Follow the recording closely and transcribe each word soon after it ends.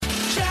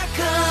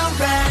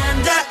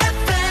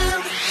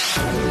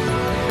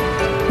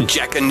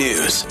Jacka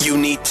News. You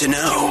need to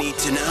know.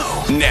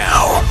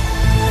 Now.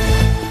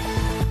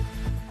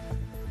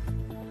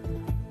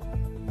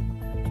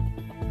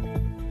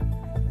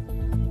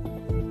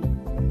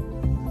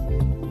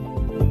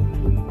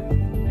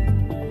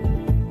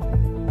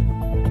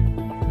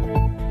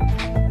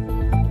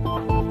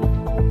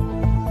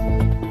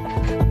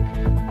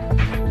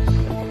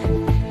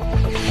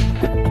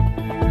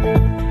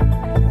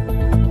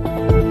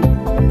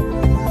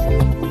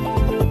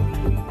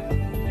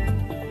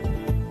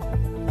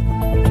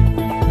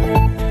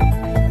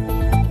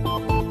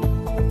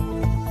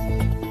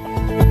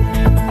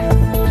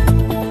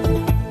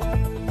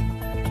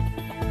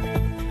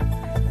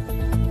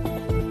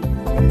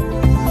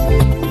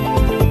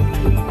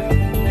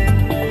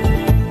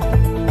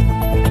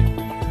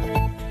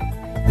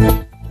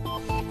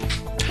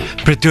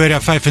 Pretoria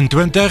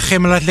 25,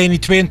 Emalahleni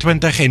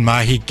 22 en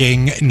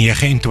Mahikeng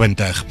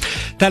 29.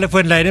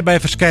 Telefoonlyne by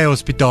verskeie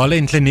hospitale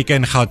en klinieke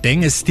in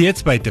Gauteng is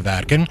steeds buite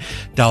werking.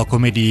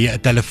 Telkom het die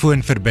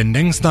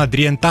telefoonverbindings na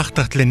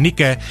 83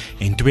 klinieke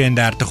en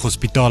 32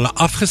 hospitale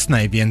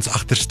afgesny weens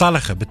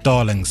agterstallige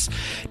betalings.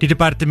 Die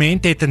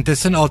departement het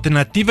intussen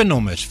alternatiewe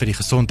nommers vir die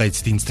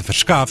gesondheidsdienste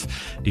verskaf.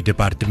 Die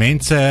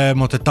departement se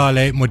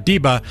Motatale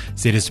Modiba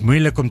sê dit is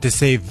moeilik om te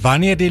sê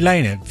wanneer die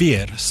lyne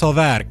weer sal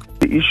werk.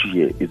 The issue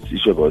here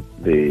is about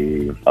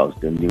the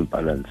outstanding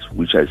balance,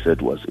 which I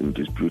said was in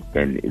dispute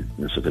and is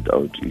sorted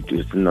out. It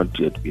has not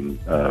yet been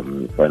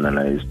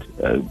finalized.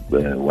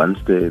 Once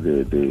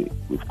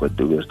we've got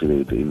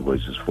the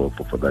invoices for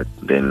that,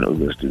 then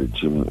obviously the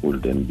team will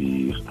then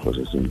be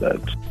processing that.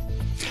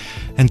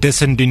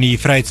 Intussen doen die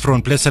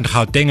Vryheidsfront Plus in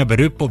Gauteng 'n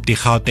beroep op die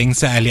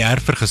Gautengse LER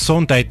vir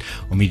gesondheid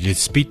om die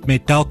dispuut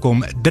met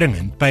Telkom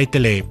dringend by te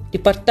lê.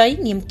 Die party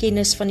neem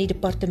kennis van die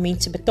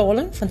departement se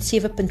betaling van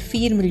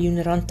 7.4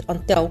 miljoen rand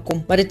aan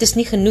Telkom, maar dit is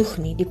nie genoeg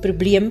nie. Die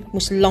probleem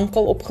moes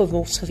lankal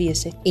opgelos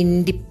gewees het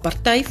en die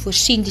party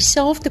voorsien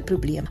dieselfde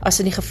probleem as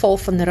in die geval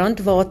van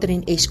Randwater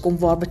en Eskom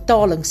waar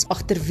betalings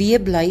agterweë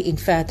bly en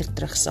verder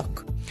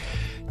terugsak.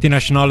 Die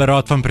Nasionale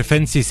Raad van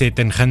Provinsies het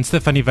in gunste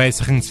van die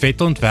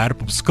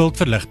wysigingswetontwerp op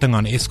skuldverligting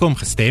aan Eskom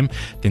gestem,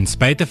 ten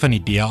spyte van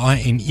die DA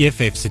en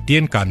EFF se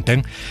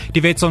teenkanting.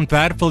 Die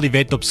wetsontwerp wil die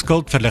wet op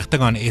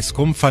skuldverligting aan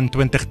Eskom van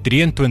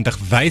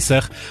 2023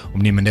 wysig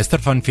om die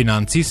minister van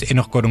Finansies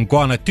Enoch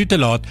Godongwana toe te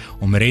laat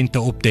om rente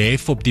op te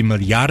hef op die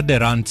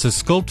miljarde rand se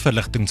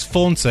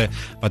skuldverligtingsfondse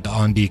wat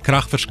aan die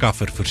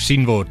kragverskaffer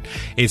voorsien word.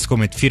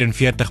 Eskom het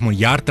 44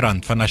 miljard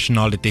rand van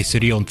nasionale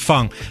tesourie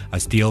ontvang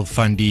as deel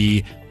van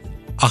die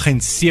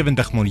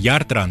 78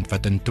 miljard rand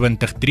wat in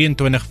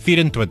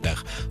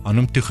 2023-24 aan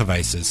hom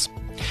toegewys is.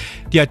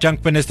 Die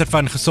adjunkminister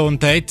van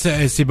Gesondheid,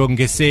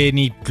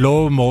 Sibongiseni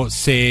Dlomo,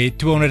 sê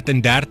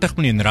 230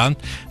 miljoen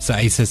rand se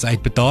eis is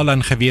uitbetaal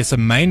aan gewese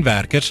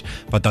mynwerkers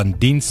wat aan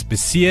diens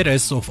beseer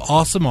is of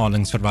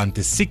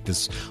asemhalingsverwante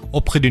siektes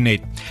opgedoen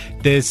het.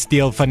 Dit is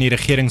deel van die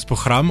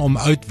regeringsprogram om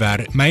oud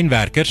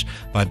mynwerkers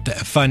wat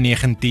van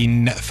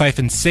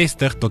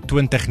 1965 tot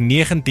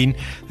 2019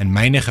 in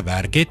myne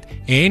gewerk het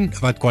en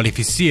wat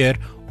kwalifiseer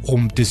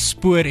om te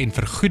spoor en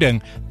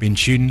vergoeding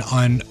pensioen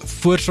aan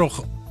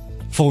voorsorgfondse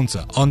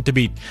aan te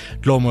bied.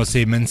 Dlomo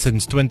sê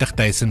minstens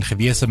 20,000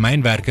 gewese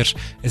mynwerkers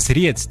is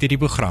reeds deur die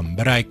program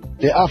bereik.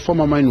 There are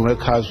former mine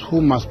workers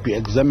who must be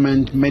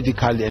examined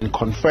medically and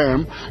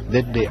confirm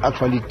that they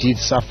actually did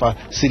suffer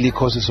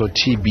silicosis or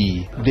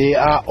TB.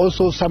 There are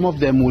also some of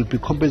them will be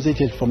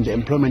compensated from the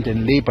Employment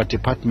and Labour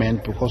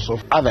Department because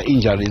of other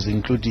injuries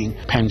including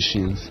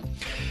pensions.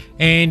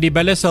 En die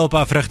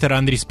Bulls-hulpafrigter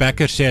Andries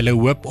Becker sê hulle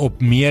hoop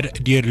op meer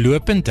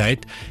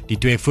deurlopendheid. Die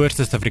twee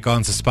voorste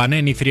Suid-Afrikaanse spanne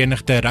in die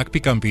Verenigde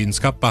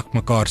Rugbykampioenskap pak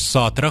mekaar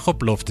Saterdag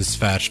op Loftus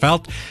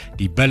Versveld.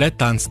 Die Bulle,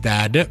 tans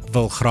derde,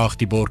 wil graag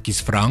die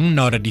bordjies verhang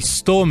nadat die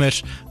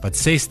Stormers, wat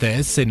 6de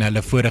is en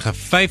hulle vorige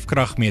 5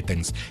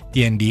 kragmetings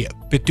teen die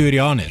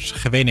Pretoriaaners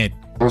gewen het.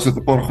 Ons het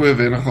 'n paar goeie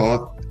wenne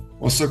gehad.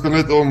 Ons sukkel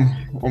net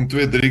om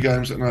 2-3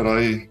 games in 'n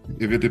ry,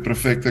 jy weet, die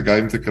perfekte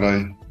game te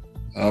kry.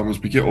 Ons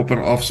bietjie op en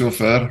af so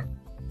ver.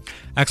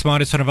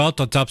 Ex-Marius van der Walt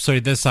tot top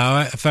story this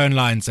hour. Phone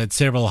lines at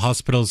several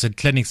hospitals and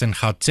clinics in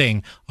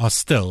Gauteng are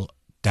still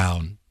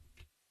down.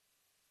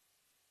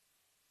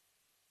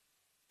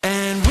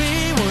 And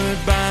we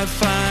would buy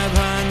 5